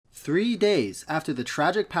3 days after the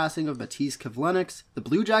tragic passing of Matisse Kivlenieks, the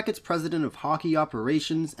Blue Jackets president of hockey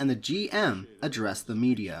operations and the GM addressed the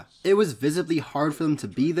media. It was visibly hard for them to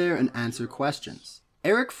be there and answer questions.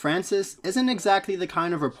 Eric Francis isn't exactly the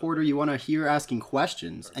kind of reporter you want to hear asking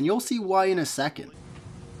questions, and you'll see why in a second.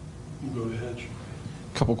 Go ahead.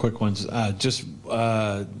 Couple quick ones. Just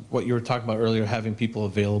what you were talking about earlier, having people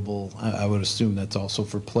available. I would assume that's also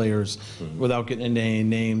for players. Without getting into any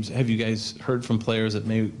names, have you guys heard from players that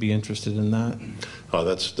may be interested in that? Oh,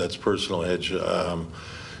 that's personal, Edge.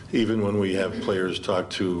 Even when we have players talk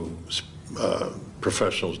to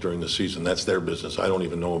professionals during the season, that's their business. I don't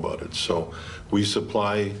even know about it. So we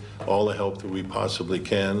supply all the help that we possibly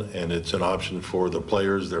can, and it's an option for the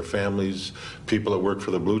players, their families, people that work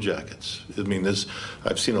for the Blue Jackets. I mean,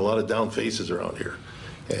 I've seen a lot of down faces around here.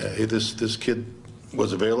 This kid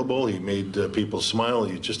was available. He made people smile.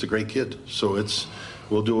 He's just a great kid. So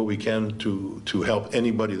we'll do what we can to help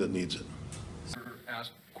anybody that needs it.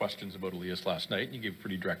 Questions about Elias last night, and you gave a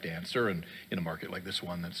pretty direct answer. And in a market like this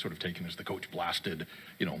one, that's sort of taken as the coach blasted,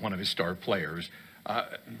 one of his star players. I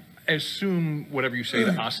assume whatever you say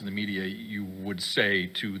to us in the media, you would say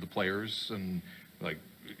to the players, and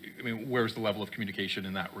where's the level of communication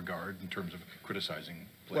in that regard in terms of criticizing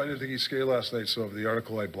players? Well, I didn't think he skated last night, so the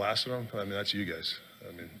article I blasted him, that's you guys.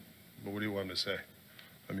 But what do you want him to say?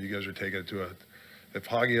 You guys are taking it to if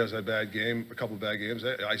Hoggy has a couple bad games,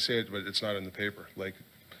 I say it, but it's not in the paper.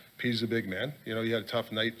 He's a big man. He had a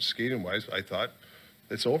tough night skating-wise. I thought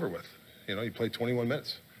it's over with. He played 21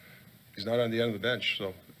 minutes. He's not on the end of the bench,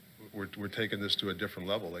 so we're taking this to a different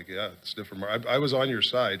level. It's different. I was on your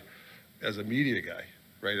side as a media guy,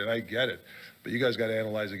 right? And I get it. But you guys got to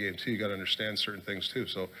analyze the game, too. You got to understand certain things, too.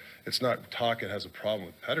 So it's not Tocchet has a problem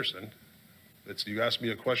with Pettersson. You asked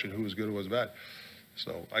me a question, who was good, who was bad.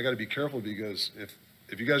 So I got to be careful, because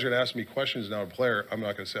if you guys are going to ask me questions now, a player, I'm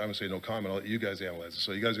going to say no comment. I'll let you guys analyze it.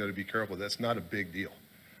 So you guys got to be careful. That's not a big deal.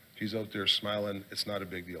 He's out there smiling. It's not a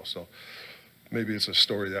big deal. So maybe it's a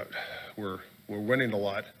story that we're winning a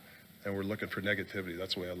lot, and we're looking for negativity.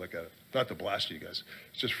 That's the way I look at it. Not to blast you guys.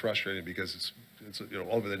 It's just frustrating, because it's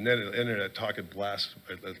over the internet talking blast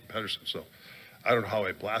at Pettersson. So I don't know how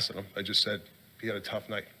I blasted him. I just said he had a tough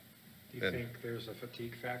night. Do you think there's a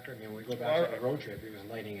fatigue factor? When we go back to the road trip, he was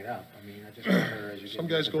lighting it up. I just wonder, as you some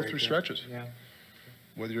guys go through stretches. Yeah.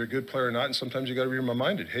 Whether you're a good player or not, and sometimes you got to be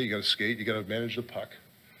reminded, hey, you got to skate, you got to manage the puck.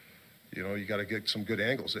 You got to get some good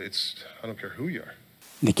angles. I don't care who you are.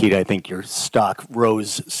 Nikita, I think your stock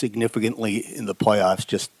rose significantly in the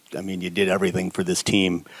playoffs. You did everything for this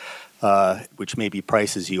team, which maybe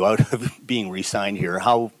prices you out of being re-signed here.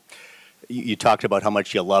 You talked about how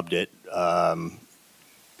much you loved it.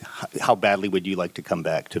 How badly would you like to come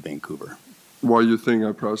back to Vancouver? Why you think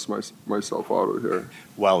I pressed myself out of here?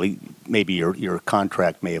 Well, maybe your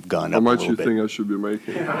contract may have gone up a little bit. How much you think I should be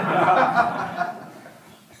making?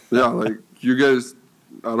 Yeah, you guys,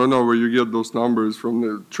 I don't know where you get those numbers from,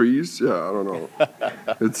 the trees. Yeah, I don't know.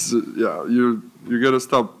 You got to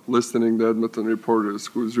stop listening to Edmonton reporters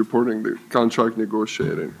who's reporting the contract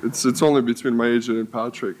negotiating. It's only between my agent and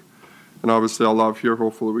Patrick. And obviously I love here.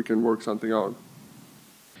 Hopefully we can work something out.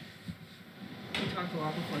 You talked a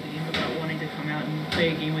lot before the game about wanting to come out and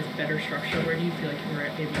play a game with better structure. Where do you feel like you were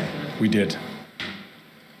able to? We did.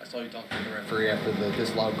 I saw you talk to the referee after the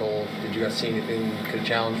disallowed goal. Did you guys see anything you could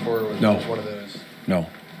challenge for, or was it just one of those? No.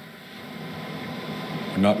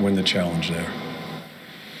 We're not win the challenge there.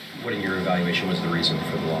 What in your evaluation was the reason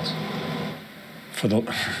for the loss?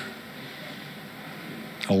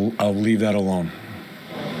 I'll leave that alone.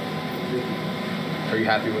 Are you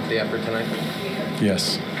happy with the effort tonight?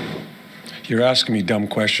 Yes. You're asking me dumb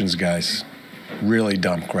questions, guys. Really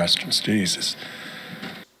dumb questions. Jesus.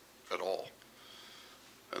 At all.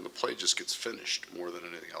 And the play just gets finished more than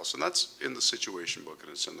anything else. And that's in the situation book,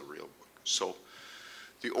 and it's in the real book. So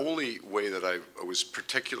the only way that I was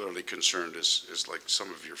particularly concerned is like some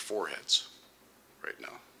of your foreheads right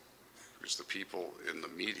now. Because the people in the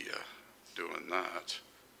media doing that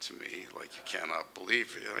to me, you cannot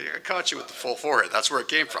believe it. I caught you with the full forehead. That's where it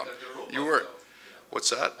came from. You were. What's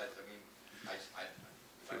that?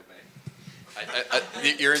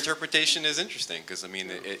 Your interpretation is interesting, because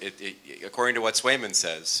according to what Swayman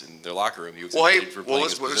says in their locker room, he was for playing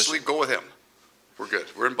his position. Let's go with him. We're good.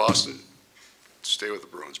 We're in Boston. Stay with the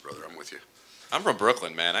Bruins, brother. I'm with you. I'm from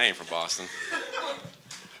Brooklyn, man. I ain't from Boston.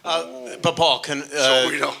 But Paul, so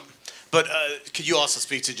we know. But could you also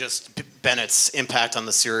speak to just Bennett's impact on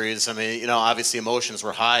the series? Obviously emotions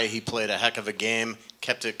were high. He played a heck of a game,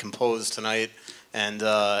 kept it composed tonight, and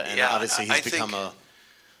obviously he's become a.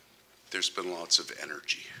 There's been lots of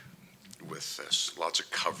energy with this, lots of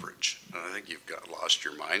coverage. And I think you've lost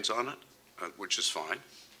your minds on it, which is fine.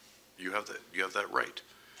 You have that right.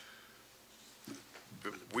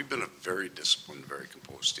 We've been a very disciplined, very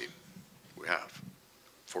composed team. We have.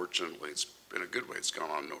 Fortunately, it's in a good way. It's gone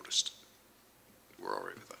unnoticed. We're all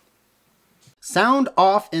right with that. Sound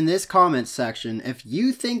off in this comment section if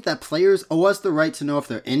you think that players owe us the right to know if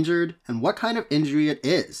they're injured and what kind of injury it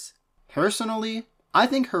is. Personally, I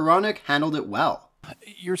think Hronek handled it well.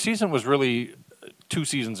 Your season was really 2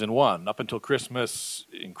 seasons in one. Up until Christmas,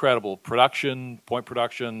 incredible production, point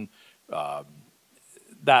production.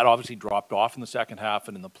 That obviously dropped off in the second half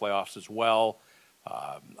and in the playoffs as well.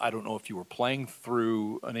 I don't know if you were playing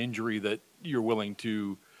through an injury that you're willing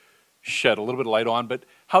to shed a little bit of light on, but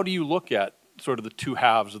how do you look at sort of the 2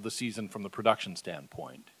 halves of the season from the production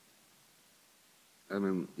standpoint? I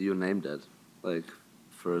mean, you named it. Like,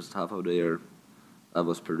 first half of the year, I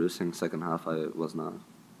was producing. Second half, I was not.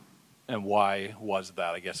 And why was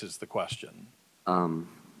that, I guess, is the question.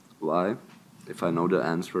 Why? If I know the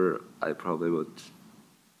answer, I probably would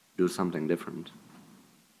do something different,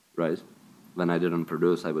 right? When I didn't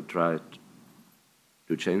produce, I would try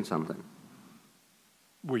to change something.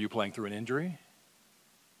 Were you playing through an injury?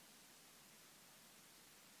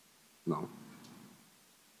 No.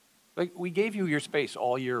 Like, we gave you your space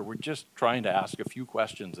all year. We're just trying to ask a few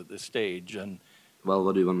questions at this stage. And well,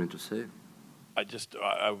 what do you want me to say?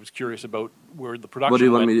 I was curious about where the production What do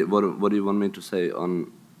you want went. me? What do you want me to say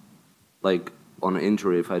on, like, on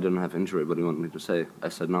injury? If I didn't have injury, what do you want me to say? I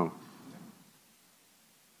said no.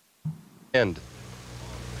 End.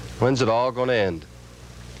 When's it all going to end?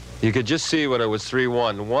 You could just see when it was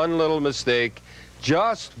 3-1. One little mistake,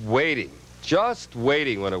 just waiting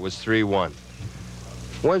when it was 3-1.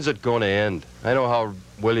 When's it going to end? I know how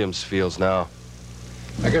Williams feels now.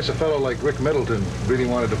 I guess a fellow like Rick Middleton really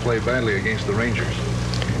wanted to play badly against the Rangers.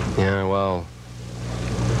 Yeah, well...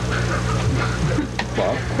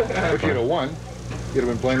 Well, if you'd have won, you'd have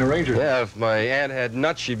been playing the Rangers. Yeah, if my aunt had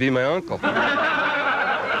nuts, she'd be my uncle.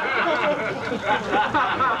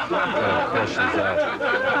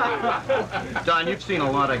 Don, you've seen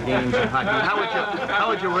a lot of games in hockey. How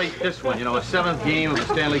would you rate this one? You know, a 7th game of the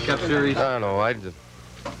Stanley Cup Series. I don't know.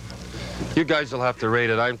 You guys will have to rate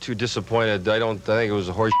it. I'm too disappointed. I think it was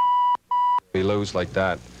a horse we lose like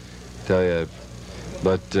that. Tell you,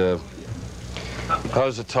 but that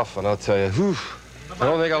was a tough one. I'll tell you. Whew. I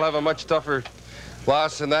don't think I'll have a much tougher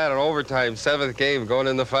loss than that in overtime. 7th game going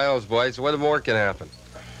in the finals, boys. What more can happen?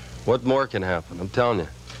 What more can happen? I'm telling you.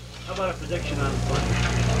 How about a prediction on the play?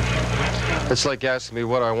 It's like asking me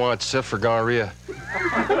what I want, syph or gonorrhea.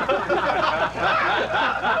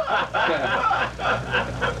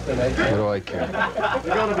 What do I care?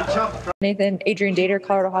 Nathan, Adrian Dater,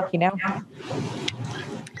 Colorado Hockey Now.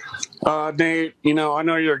 Nate, you know, I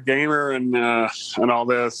know you're a gamer and all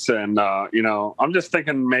this, and you know, I'm just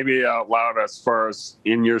thinking maybe out loud as far as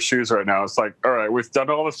in your shoes right now. It's like, all right, we've done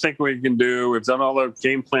all the thinking we can do, we've done all the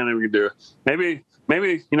game planning we can do.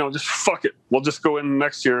 Maybe, you know, just fuck it. We'll just go in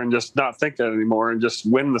next year and just not think that anymore and just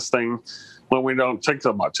win this thing when we don't think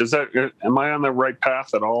so much. Am I on the right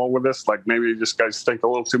path at all with this? Like maybe you just guys think a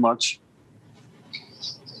little too much?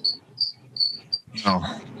 No.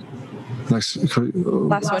 Last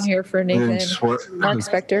one here for Nathan. Mark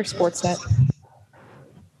Spector, Sportsnet.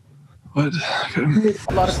 What?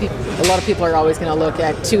 A lot of people are always going to look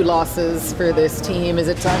at 2 losses for this team. Is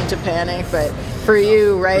it time to panic? But for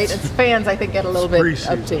you, right? It's fans, I think, get a little bit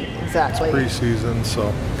uptight. Exactly. It's preseason, so.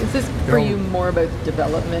 Is this for you more about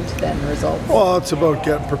development than results? Well, it's about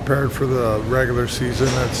getting prepared for the regular season.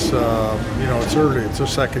 It's you know, it's early. It's our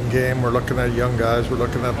 2nd game. We're looking at young guys. We're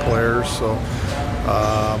looking at players. So,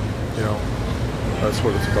 you know, that's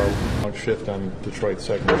what it's about. Shift on Detroit's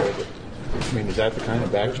second goal. I mean, is that the kind of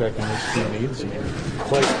back check on this team needs?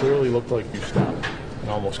 Play clearly looked like you stopped and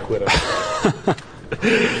almost quit. Do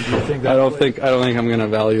you think that I don't think I'm going to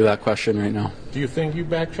value that question right now. Do you think you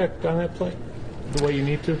back checked on that play the way you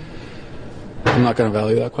need to? I'm not going to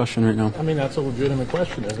value that question right now. I mean, that's a legitimate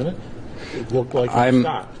question, isn't it? It looked like you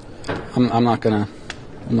stopped. I'm not going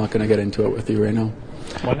to get into it with you right now.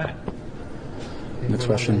 Why not? Next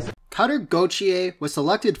question. Cutter Gauthier was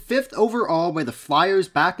selected 5th overall by the Flyers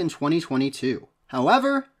back in 2022.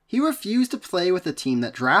 However, he refused to play with the team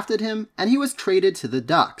that drafted him, and he was traded to the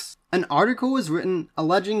Ducks. An article was written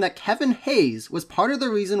alleging that Kevin Hayes was part of the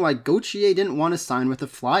reason why Gauthier didn't want to sign with the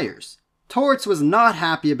Flyers. Torts was not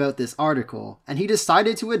happy about this article, and he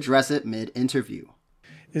decided to address it mid-interview.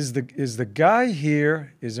 Is the guy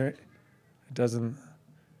here, the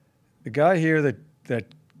guy here that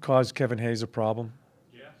caused Kevin Hayes a problem?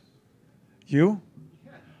 You?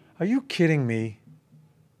 Are you kidding me?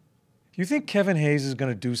 You think Kevin Hayes is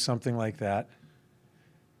going to do something like that?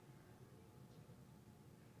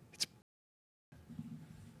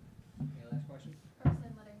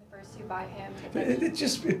 By him.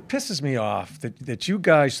 It pisses me off that you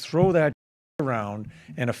guys throw that around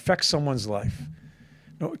and affect someone's life.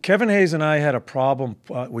 No, Kevin Hayes and I had a problem.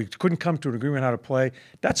 We couldn't come to an agreement how to play.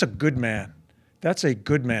 That's a good man. That's a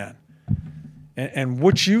good man. And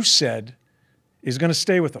what you said is going to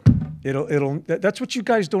stay with him. That's what you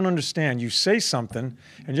guys don't understand. You say something,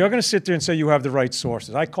 and you're going to sit there and say you have the right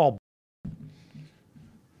sources. I call.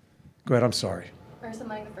 Go ahead. I'm sorry. First,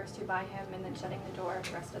 letting the first two by him, and then shutting the door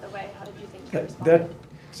the rest of the way. How did you think he responded?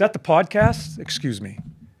 Is that the podcast? Excuse me.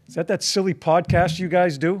 Is that silly podcast you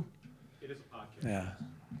guys do? It is a podcast. Yeah.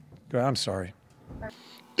 Go ahead. I'm sorry.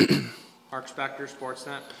 Mark Spector,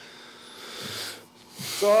 Sportsnet.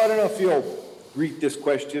 So I don't know if you'll greet this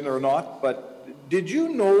question or not, but did you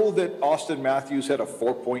know that Austin Matthews had a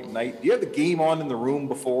 4-point night? Do you have the game on in the room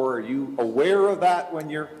before? Are you aware of that when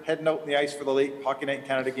you're heading out in the ice for the late Hockey Night in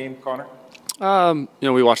Canada game, Connor?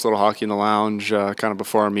 We watched a little hockey in the lounge kind of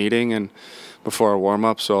before our meeting and before our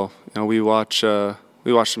warm-up. So, we watch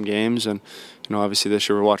some games, and, obviously this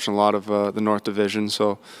year we're watching a lot of the North Division.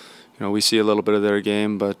 So, we see a little bit of their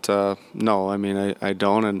game, but no, I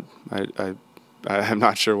don't, and I'm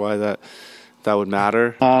not sure why that would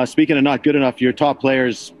matter. Speaking of not good enough, your top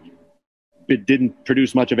players didn't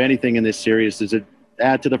produce much of anything in this series. Does it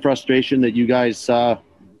add to the frustration that you guys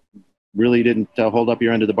really didn't hold up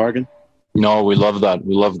your end of the bargain? No, we love that.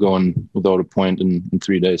 We love going without a point in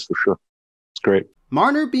 3 days for sure. It's great.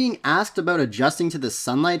 Marner being asked about adjusting to the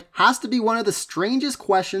sunlight has to be one of the strangest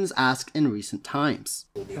questions asked in recent times.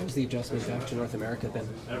 How's the adjustment back to North America been?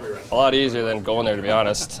 A lot easier than going there, to be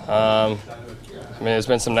honest. There's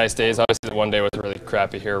been some nice days. Obviously, the one day was really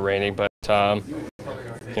crappy here, raining, but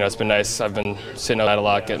it's been nice. I've been sitting outside a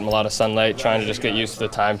lot, getting a lot of sunlight, trying to just get used to the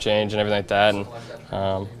time change and everything like that.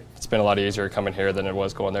 And it's been a lot easier coming here than it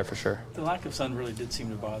was going there for sure. The lack of sun really did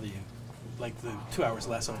seem to bother you, like the 2 hours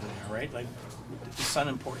less over there, right? Like, is sun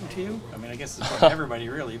important to you? I guess it's important to everybody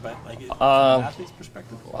really, but like from an athlete's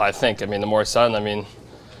perspective. Well, I think, the more sun, I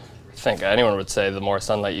think anyone would say the more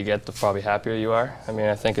sunlight you get, the probably happier you are.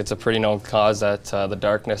 I think it's a pretty known cause that the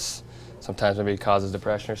darkness sometimes maybe causes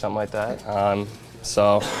depression or something like that.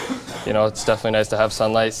 So, it's definitely nice to have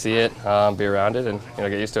sunlight, see it, be around it, and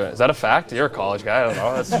get used to it. Is that a fact? You're a college guy. I don't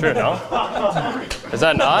know. That's true, no? Is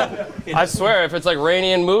that not? I swear, if it's like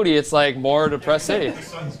rainy and moody, it's like more depressed city. The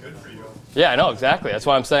sun's good for you. Yeah, I know exactly. That's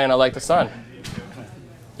why I'm saying I like the sun.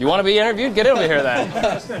 You want to be interviewed? Get over here then.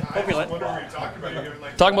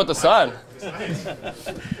 Talking about the sun.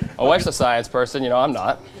 My wife's a science person. I'm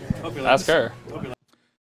not. Ask her.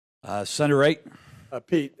 Center right.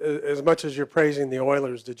 Pete, as much as you're praising the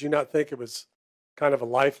Oilers, did you not think it was kind of a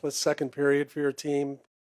lifeless second period for your team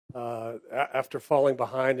after falling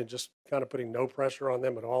behind and just kind of putting no pressure on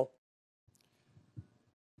them at all?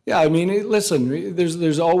 Yeah, listen,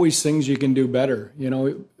 there's always things you can do better.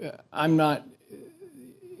 I'm not,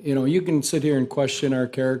 you can sit here and question our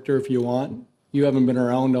character if you want. You haven't been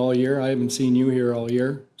around all year. I haven't seen you here all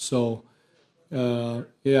year. So, yeah,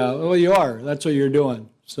 well, you are. That's what you're doing.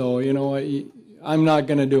 So, I'm not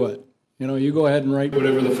going to do it. You go ahead and write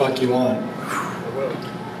whatever the fuck you want.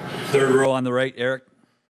 Third row on the right, Eric.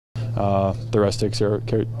 The rest takes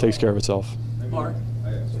care of itself. Mark.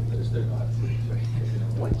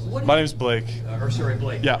 My name's Blake.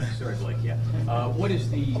 Blake. Yeah. Sorry, Blake. Yeah. What is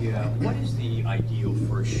the ideal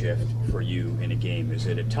first shift for you in a game? Is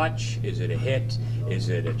it a touch? Is it a hit? Is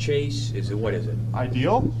it a chase? What is it?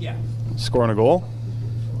 Ideal? Yeah. Scoring a goal.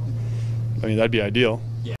 That'd be ideal.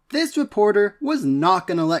 Yeah. This reporter was not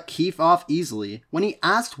going to let Keefe off easily when he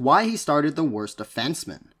asked why he started the worst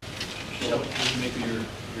defenseman. So what did you make of your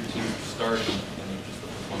team start and just the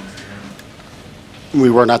performance of We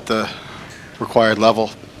weren't at the required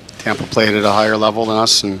level. Tampa played at a higher level than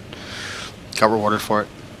us and got rewarded for it.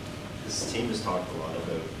 This team has talked a lot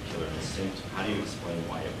about killer instinct. How do you explain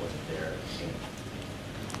why it wasn't there?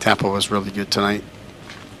 Tampa was really good tonight.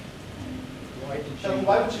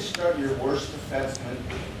 Why would you start your worst defenseman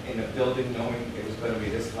in a building knowing it was going to be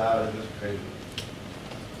this loud and this crazy?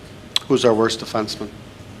 Who's our worst defenseman?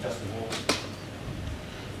 Justin Moore.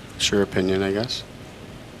 It's your opinion, I guess.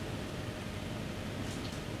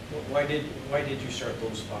 Why did you start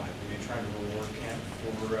those five? Were you trying to reward Kemp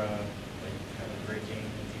for having a great game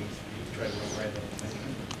that you tried to rewrite that?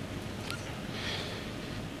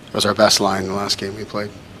 It was our best line the last game we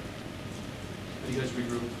played. Did you guys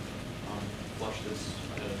regroup, flush this?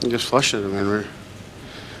 We just flushed it.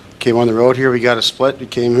 came on the road here. We got a split. We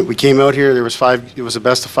came out here. There was 5. It was a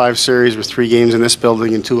best of 5 series with 3 games in this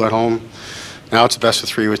building and 2 at home. Now it's a best of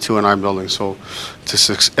 3 with 2 in our building. So it's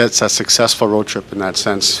a successful road trip in that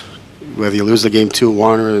sense. Whether you lose the game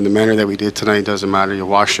 2-1 or in the manner that we did tonight, doesn't matter. You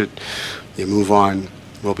wash it, you move on.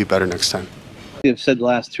 We'll be better next time. You've said the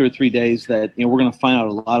last 2 or 3 days that we're going to find out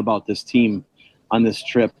a lot about this team on this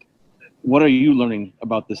trip. What are you learning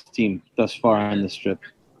about this team thus far on this trip?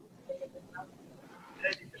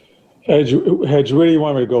 Hedge, where do you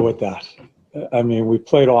want me to go with that? I mean, we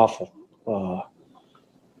played awful.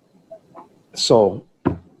 So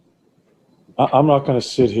I'm not going to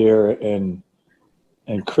sit here and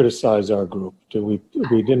criticize our group. We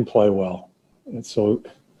didn't play well. And so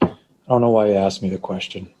I don't know why you asked me the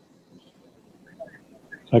question.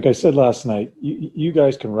 Like I said last night, you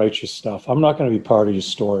guys can write your stuff. I'm not going to be part of your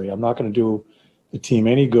story. I'm not going to do the team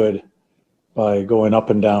any good by going up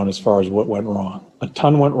and down as far as what went wrong. A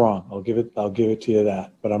ton went wrong. I'll give it to you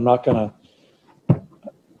that. But I'm not going to.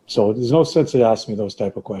 So there's no sense in asking me those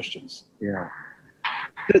type of questions. Yeah.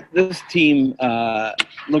 This team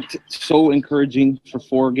looked so encouraging for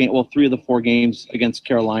 3 of the 4 games against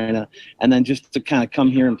Carolina, and then just to kind of come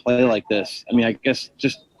here and play like this. I mean, I guess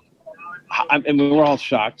just. I mean, we're all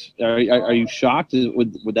shocked. Are you shocked?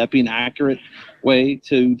 Would that be an accurate way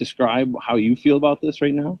to describe how you feel about this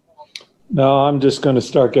right now? No, I'm just going to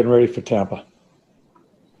start getting ready for Tampa.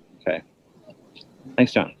 Okay.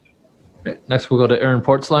 Thanks, John. Okay, next, we'll go to Aaron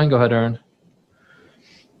Portzline. Go ahead, Aaron.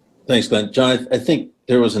 Thanks, Glenn. John, I think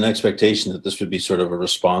there was an expectation that this would be sort of a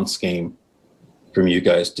response game from you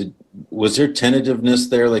guys. Was there tentativeness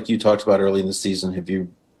there, like you talked about early in the season? Have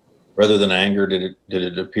you, rather than anger, did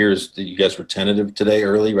it appear as that you guys were tentative today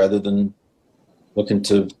early rather than looking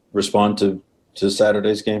to respond to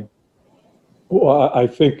Saturday's game? Well, I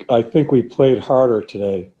think we played harder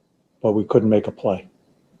today, but we couldn't make a play.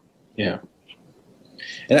 Yeah.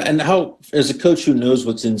 And how, as a coach who knows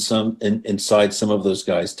what's inside some of those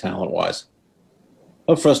guys talent-wise,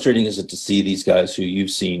 how frustrating is it to see these guys who you've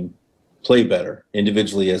seen play better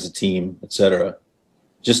individually as a team, et cetera,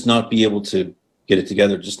 just not be able to get it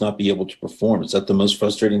together, just not be able to perform? Is that the most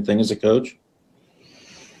frustrating thing as a coach?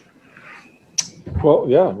 Well,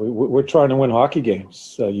 yeah, we're trying to win hockey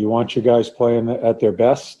games. You want your guys playing at their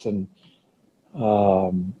best, and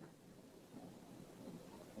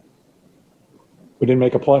we didn't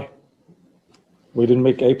make a play. We didn't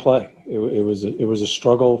make a play. It was a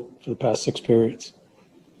struggle for the past 6 periods.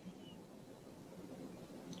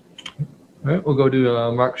 All right, we'll go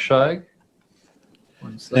to Mark Scheig.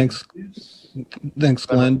 Thanks,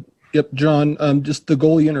 Glenn. Yep, John, just the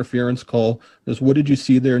goalie interference call. What did you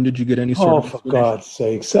see there, and did you get any sort of... Oh, for God's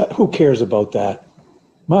sakes. Who cares about that?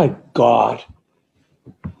 My God.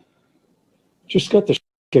 Just got the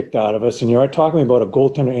kicked out of us, and you're talking about a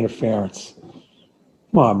goaltender interference.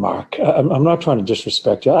 Come on, Mark. I'm not trying to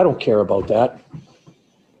disrespect you. I don't care about that.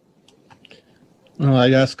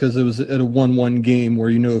 I asked because it was at a 1-1 game where,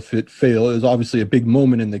 if it failed, it was obviously a big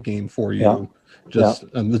moment in the game for you. Yeah.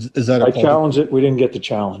 Is that I challenged it. We didn't get the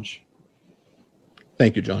challenge.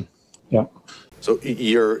 Thank you, John. Yeah. So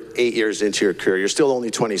you're 8 years into your career. You're still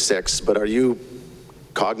only 26, but are you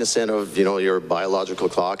cognizant of, your biological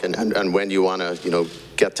clock and when you want to,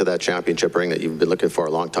 get to that championship ring that you've been looking for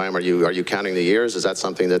a long time? Are you counting the years? Is that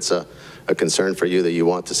something that's a concern for you, that you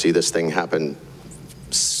want to see this thing happen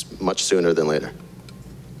much sooner than later?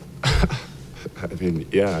 I mean,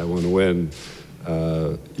 yeah, I want to win.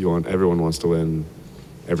 Everyone wants to win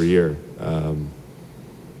every year.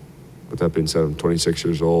 With that being said, I'm 26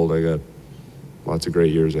 years old. I got lots of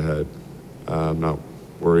great years ahead. I'm not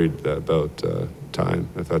worried about time,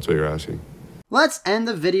 if that's what you're asking. Let's end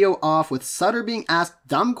the video off with Sutter being asked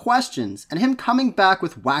dumb questions and him coming back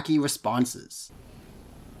with wacky responses.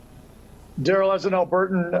 Daryl, as an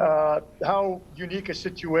Albertan, how unique a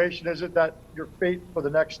situation is it that your fate for the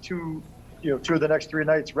next two of the next 3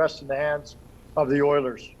 nights rests in the hands of the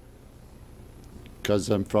Oilers? Because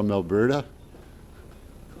I'm from Alberta.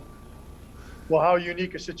 Well, how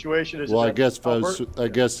unique a situation is it? Well, I guess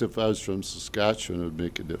if I was from Saskatchewan, it would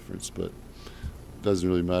make a difference, but it doesn't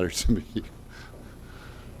really matter to me.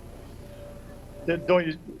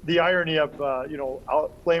 The irony of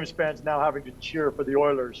Flames fans now having to cheer for the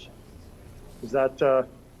Oilers, is that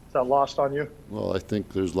lost on you? Well, I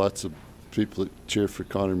think there's lots of people that cheer for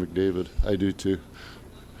Connor McDavid. I do too.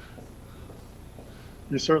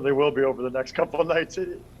 You certainly will be over the next couple of nights.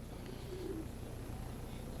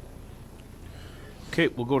 Okay,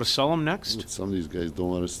 we'll go to Sullum next. Some of these guys don't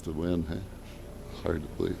want us to win. Hey? Hard to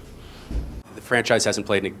believe. The franchise hasn't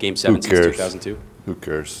played in Game 7 since 2002. Who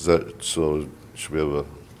cares? So should we have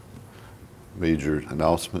major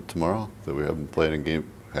announcement tomorrow that we haven't played a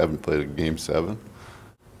game 7.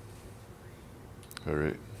 All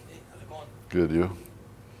right. Good, you?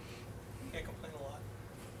 Can't complain a lot.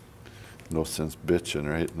 No sense bitching,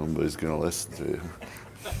 right? Nobody's gonna listen to you.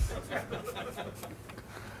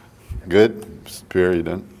 Good? Superior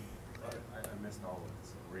then? I missed all of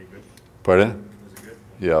it. Were you good? Pardon? Was it good?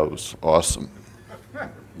 Yeah, it was awesome.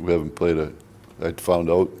 We haven't played I found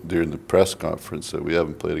out during the press conference that we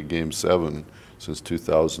haven't played a game 7 since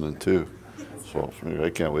 2002. So I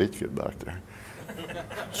can't wait to get back there.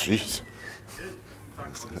 Jeez.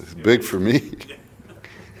 It's big for me.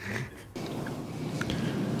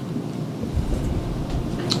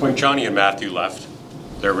 When Johnny and Matthew left,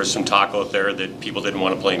 there was some talk out there that people didn't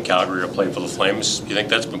want to play in Calgary or play for the Flames. Do you think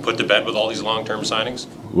that's been put to bed with all these long-term signings?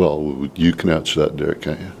 Well, you can answer that, Derek,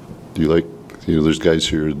 can't you? Do you like, there's guys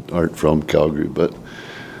here who aren't from Calgary, but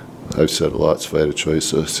I've said a lot. So if I had a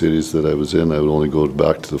choice of cities that I was in, I would only go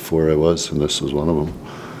back to the 4 I was, and this was one of them.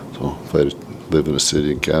 So if I had to live in a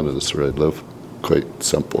city in Canada, that's where I'd live. Quite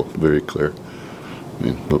simple, very clear. I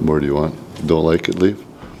mean, what more do you want? You don't like it, leave.